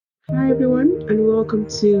Hi everyone, and welcome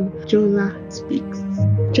to Jola Speaks.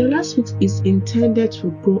 Jola Speaks is intended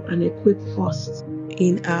to grow and equip us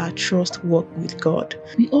in our trust walk with God.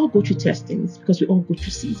 We all go through testings because we all go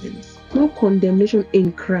through seasons. No condemnation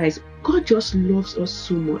in Christ. God just loves us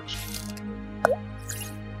so much.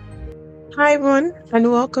 Hi everyone, and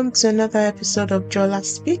welcome to another episode of Jola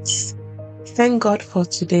Speaks. Thank God for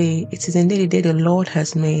today. It is indeed the day the Lord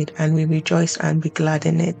has made, and we rejoice and be glad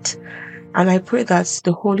in it. And I pray that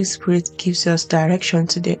the Holy Spirit gives us direction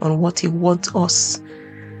today on what He wants us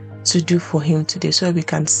to do for Him today so we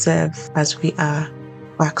can serve as we are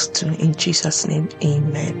asked to. In Jesus' name,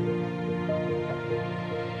 amen.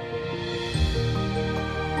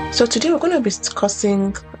 So today we're going to be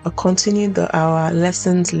discussing or continuing our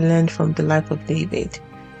lessons learned from the life of David.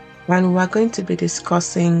 And we're going to be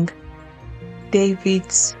discussing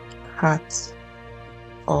David's heart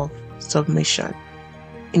of submission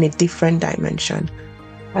in a different dimension.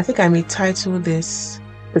 I think I may title this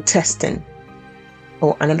The Testing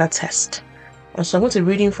or Another Test. And so I'm going to be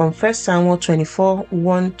reading from 1 Samuel 24,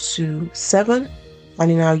 1-7,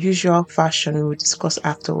 and in our usual fashion we will discuss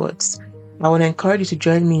afterwards. I want to encourage you to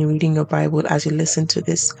join me in reading your Bible as you listen to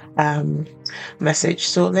this message.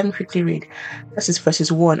 So let me quickly read. This is verses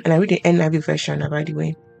 1, and I read the NIV version, by the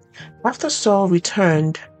way. After Saul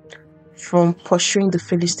returned from pursuing the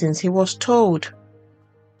Philistines, he was told,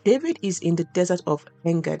 David is in the desert of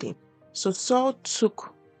En-Gedi. So Saul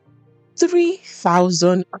took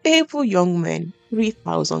 3,000 able young men,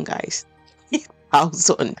 3,000 guys,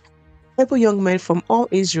 3,000 able young men from all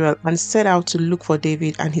Israel and set out to look for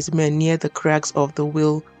David and his men near the crags of the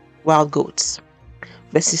wild goats.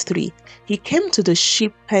 Verses 3. He came to the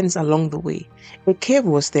sheep pens along the way. A cave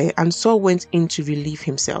was there, and Saul went in to relieve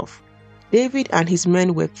himself. David and his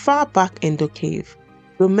men were far back in the cave.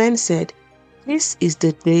 The men said, This is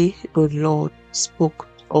the day the Lord spoke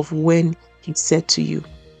of when he said to you,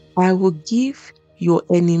 I will give your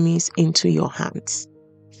enemies into your hands,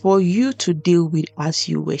 for you to deal with as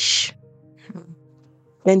you wish.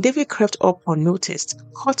 Then David crept up unnoticed,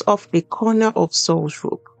 cut off a corner of Saul's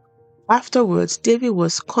robe. Afterwards, David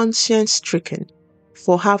was conscience-stricken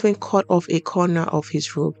for having cut off a corner of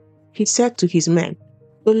his robe. He said to his men,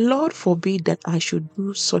 The Lord forbid that I should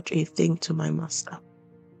do such a thing to my master,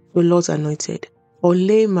 the Lord's anointed, or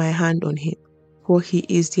lay my hand on him, for he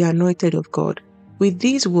is the anointed of God. With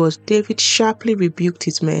these words, David sharply rebuked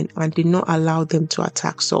his men and did not allow them to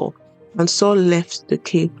attack Saul. And Saul left the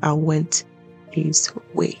cave and went his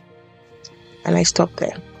way. And I stopped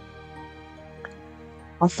there.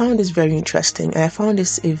 I found this very interesting, and I found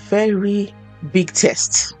this a very big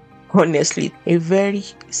test, honestly, a very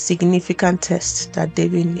significant test that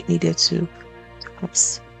David needed to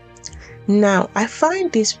pass. Now, I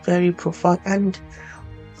find this very profound, and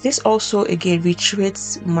this also again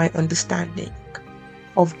reiterates my understanding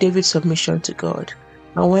of David's submission to God.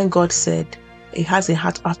 And when God said, He has a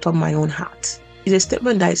heart after my own heart, it's a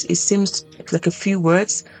statement that it seems like a few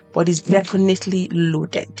words, but it's definitely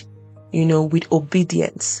loaded, with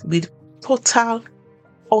obedience, with total,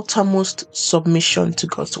 uttermost submission to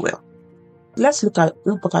God's will. Let's look at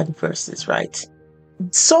the verses, right?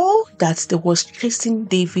 Saul that was chasing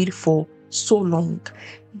David for so long.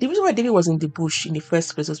 The reason why David was in the bush in the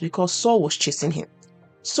first place was because Saul was chasing him.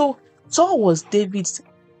 So Saul was David's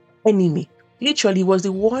enemy. Literally, he was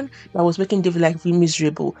the one that was making David like really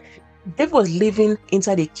miserable. David was living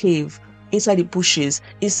inside a cave, inside the bushes,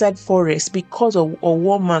 inside forest because of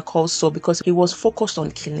one man called Saul, because he was focused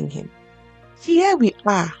on killing him. Here we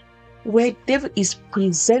are, where David is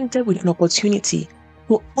presented with an opportunity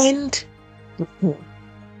to end the pain,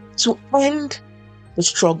 to end the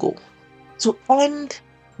struggle, to end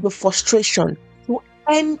the frustration, to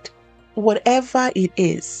end whatever it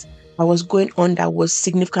is that was going on that was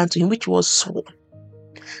significant to him, which was Saul.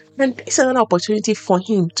 And it's another opportunity for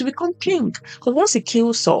him to become king. Because once he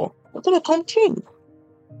kills Saul, he's going to become king.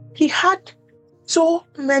 He had so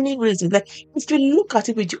many reasons. Like, if you look at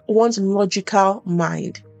it with one's logical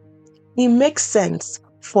mind, it makes sense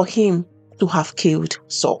for him to have killed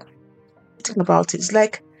Saul. Think about it. It's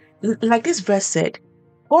like this verse said,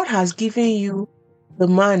 God has given you the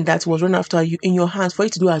man that was run after you in your hands for you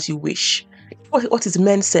to do as you wish. What his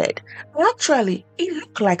men said. And actually, it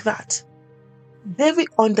looked like that. David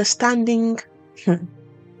understanding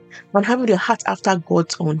and having the heart after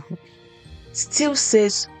God's own still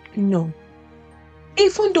says no.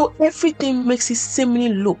 Even though everything makes it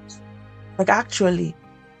seemingly look like actually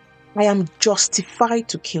I am justified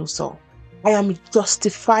to kill Saul. I am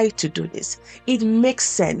justified to do this. It makes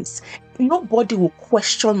sense. Nobody will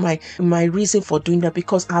question my reason for doing that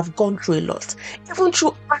because I've gone through a lot. Even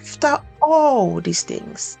through after all these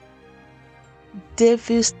things,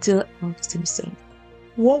 David still asked himself,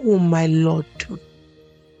 what will my Lord do?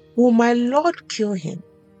 Will my Lord kill him?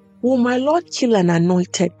 Will my Lord kill an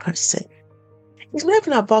anointed person? It's not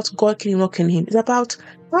even about God killing or not killing him. It's about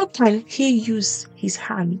how can he use his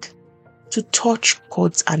hand to touch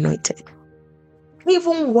God's anointed,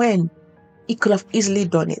 even when he could have easily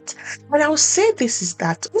done it. And I will say this is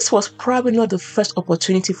that this was probably not the first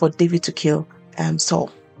opportunity for David to kill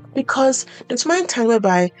Saul, because there's one time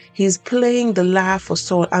whereby he's playing the lyre for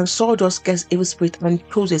Saul and Saul just gets evil spirit and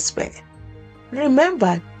throws a spear.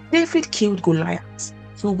 Remember, David killed Goliath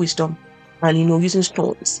through wisdom and using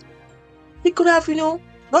stones. He could have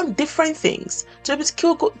done different things to be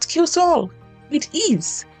able to kill Saul with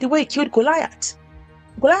ease, the way he killed Goliath.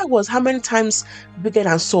 Goliath was how many times bigger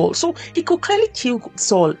than Saul, so he could clearly kill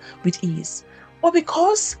Saul with ease. But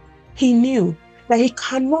because he knew that he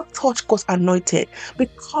cannot touch God's anointed,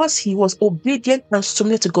 because he was obedient and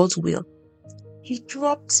submitted to God's will, he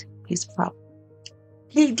dropped his power.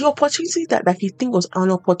 The opportunity that he think was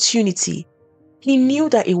an opportunity, he knew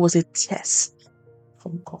that it was a test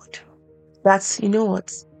from God. That's,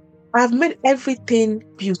 what? I've made everything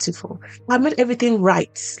beautiful. I've made everything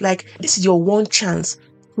right. Like, this is your one chance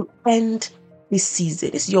to end this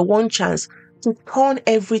season. This is your one chance to turn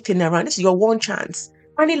everything around. This is your one chance.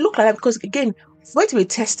 And it looked like that because, again, for it to be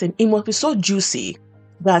testing, it must be so juicy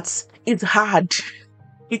that it's hard.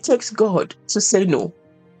 It takes God to say no.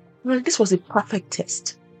 And this was a perfect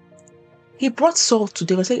test. He brought Saul to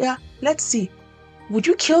David and said, yeah, let's see. Would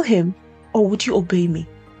you kill him or would you obey me?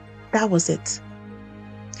 That was it.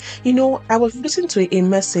 I was listening to a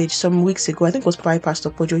message some weeks ago, I think it was by Pastor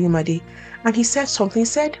Pojo Yimade, and he said something. He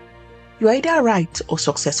said, you're either right or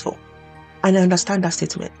successful. And I understand that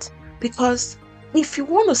statement. Because if you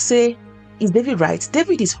want to say, is David right?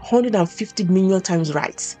 David is 150 million times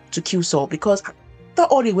right to kill Saul, because after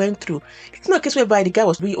all he went through, it's not a case whereby the guy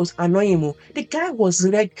was annoying him. The guy was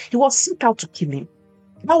ready. He was set out to kill him.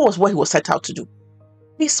 That was what he was set out to do.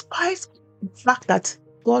 Despite the fact that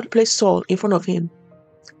God placed Saul in front of him,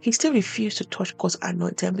 he still refused to touch God's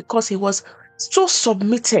anointed because he was so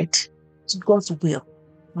submitted to God's will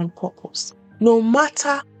and purpose, no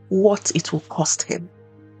matter what it will cost him.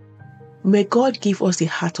 May God give us the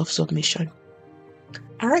heart of submission.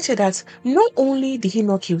 And I said that not only did he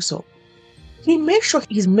not kill Saul, he made sure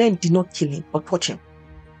his men did not kill him or touch him.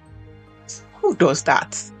 Who does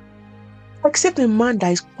that? Except a man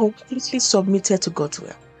that is completely submitted to God's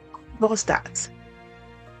will. Who does that?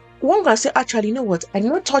 One can say, actually, you know what? I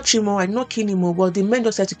did not touch him or I did not kill him, but the men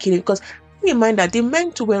just had to kill him. Because keep in mind that the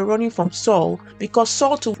men too were running from Saul, because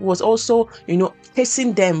Saul too was also,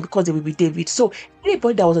 chasing them because they would be David. So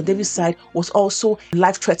anybody that was on David's side was also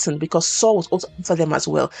life-threatened because Saul was also after them as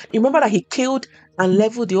well. Remember that he killed and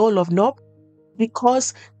leveled the whole of Nob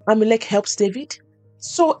because Amalek helps David.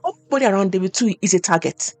 So everybody around David too is a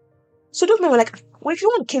target. So those men were like, well, if you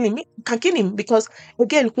want to kill him, you can kill him, because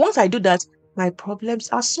again, once I do that, my problems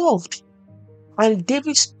are solved. And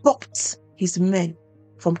David stopped his men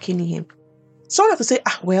from killing him. So I have to say,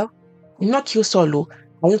 well, you not kill Saul,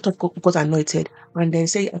 I will not got anointed, and then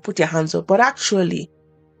say, I put your hands up. But actually,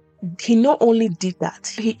 he not only did that,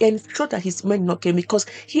 he ensured that his men not kill him, because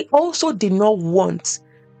he also did not want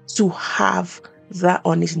to have that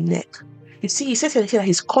on his neck. You see, he says that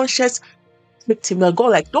his conscience tricked him.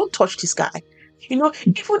 God, don't touch this guy. Even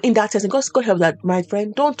in that test, God help that, my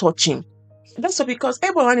friend, don't touch him. That's so, because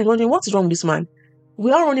everyone is wondering, what is wrong with this man?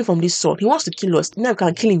 We are running from this sword. He wants to kill us. Now we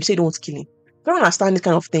can kill him. You say you don't want to kill him. I don't understand these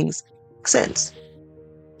kind of things. Makes sense.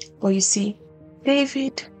 But you see,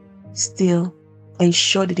 David still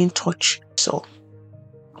ensured he didn't touch Saul.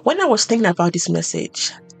 When I was thinking about this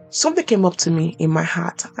message, something came up to me in my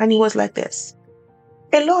heart, and it was like this.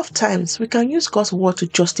 A lot of times we can use God's word to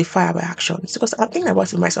justify our actions, because I'm thinking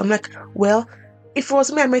about it myself. I'm like, well, if it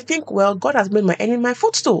was me, I might think, well, God has made my enemy my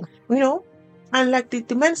footstool, And like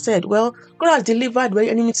the man said, well, God has delivered my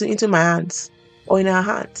enemy into my hands or in our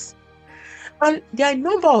hands. And there are a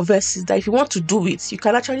number of verses that if you want to do it, you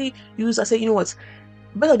can actually use and say, you know what,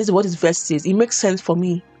 based on this, what this verse says, it makes sense for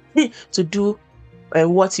me to do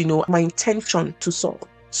what, my intention to solve.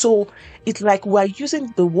 So it's like we're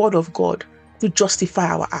using the word of God to justify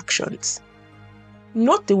our actions.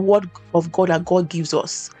 Not the word of God that God gives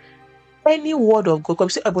us. Any word of God,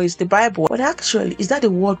 because it's the Bible, but actually, is that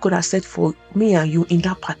the word God has said for me and you in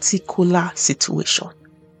that particular situation?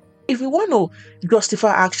 If we want to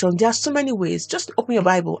justify action, there are so many ways. Just open your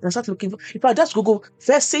Bible and start looking. If I just Google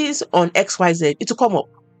verses on XYZ, it will come up.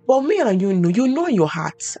 But me and you know in your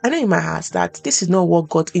heart, I know in my heart that this is not what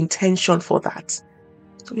God's intention for that.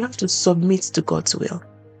 We have to submit to God's will.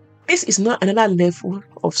 This is not another level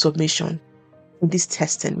of submission. in this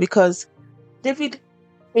testing because David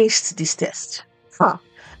aced this test.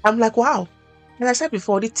 I'm like, wow. And I said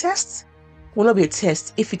before, the test will not be a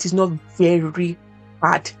test if it is not very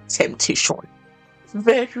hard temptation,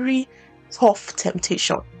 very tough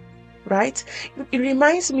temptation, right? It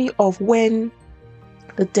reminds me of when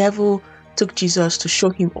the devil took Jesus to show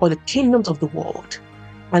him all the kingdoms of the world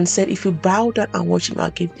and said, if you bow down and worship me,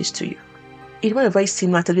 I'll give this to you. It was a very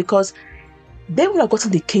similar test because they would have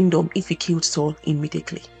gotten the kingdom if he killed Saul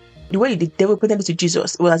immediately. The way the devil presented to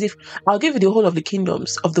Jesus was as if, I'll give you the whole of the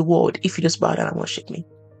kingdoms of the world if you just bow down and worship me.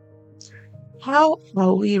 How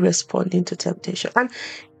are we responding to temptation? And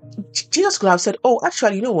Jesus could have said, oh,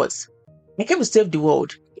 actually, you know what? I came to save the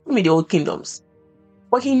world. Give me the old kingdoms.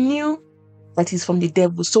 But he knew that he's from the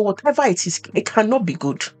devil. So whatever it is, it cannot be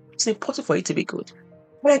good. It's impossible for it to be good.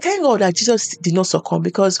 But I thank God that Jesus did not succumb,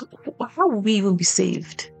 because how will we even be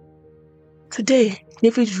saved? Today,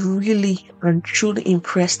 David really and truly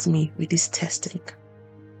impressed me with this testing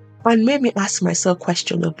and made me ask myself a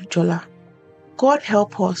question of Jola. God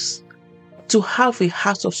help us to have a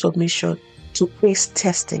heart of submission to ace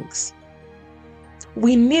testings.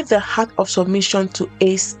 We need the heart of submission to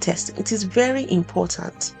ace testing. It is very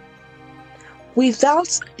important.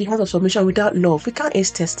 Without the heart of submission, without love, we can't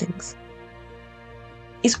ace testings.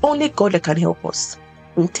 It's only God that can help us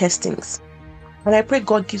in testings. And I pray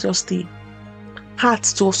God gives us the heart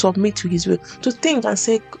to submit to His will, to think and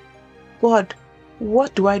say, God,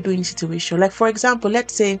 what do I do in this situation? Like, for example,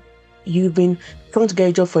 let's say you've been trying to get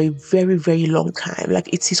a job for a very, very long time.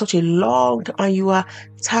 Like, it's such a long time and you are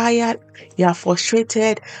tired, you are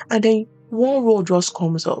frustrated, and then one role just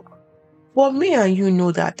comes up. But me and you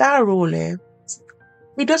know that role, it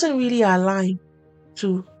doesn't really align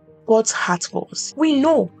to God's heart for us. We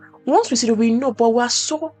know. Once we see it, we know, but we are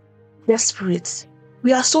so desperate.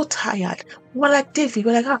 We are so tired. We're like David.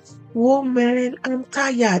 We're like, oh man, I'm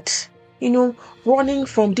tired. Running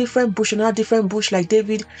from different bush and different bush like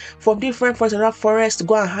David, from different forest to forest to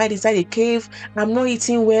go and hide inside a cave. I'm not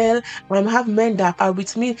eating well. I have men that are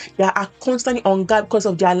with me that are constantly on guard because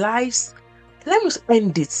of their lives. Let me just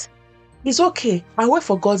end it. It's okay. I wait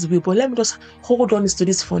for God's will, but let me just hold on to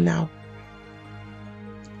this for now.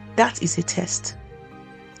 That is a test.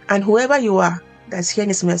 And whoever you are that's hearing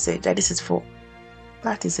this message that this is for,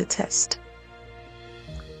 that is a test.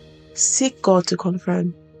 Seek God to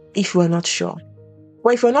confirm if you are not sure.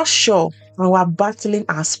 But if you're not sure and we're battling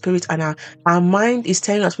our spirit and our mind is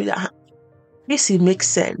telling us this makes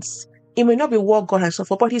sense. It may not be what God has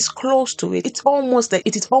for, but it's close to it. It's almost like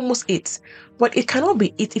it is almost it. But it cannot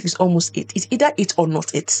be it if it's almost it. It's either it or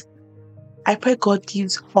not it. I pray God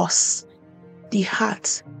gives us the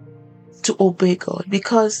heart to obey God,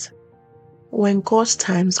 because when God's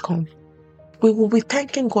times come, we will be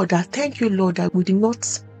thanking God that, thank you, Lord, that we did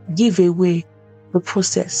not give away the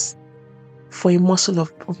process for a morsel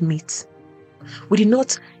of meat. We did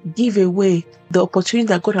not give away the opportunity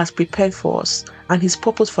that God has prepared for us and His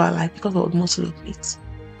purpose for our life because of a morsel of meat.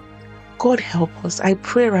 God help us. I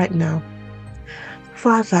pray right now,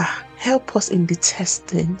 Father, help us in the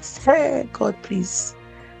testings. Hey, God, please,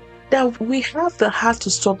 that we have the heart to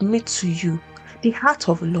submit to you, the heart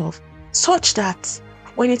of love, such that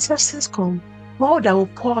when the testings come, all that will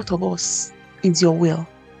pour out of us is your will.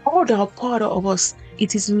 All that will pour out of us,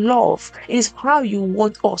 it is love. It is how you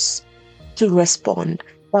want us to respond,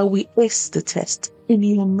 that we ace the test. In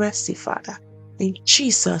your mercy, Father. In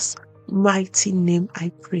Jesus' mighty name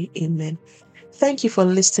I pray, amen. Thank you for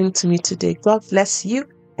listening to me today. God bless you,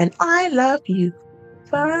 and I love you.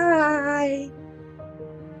 Bye.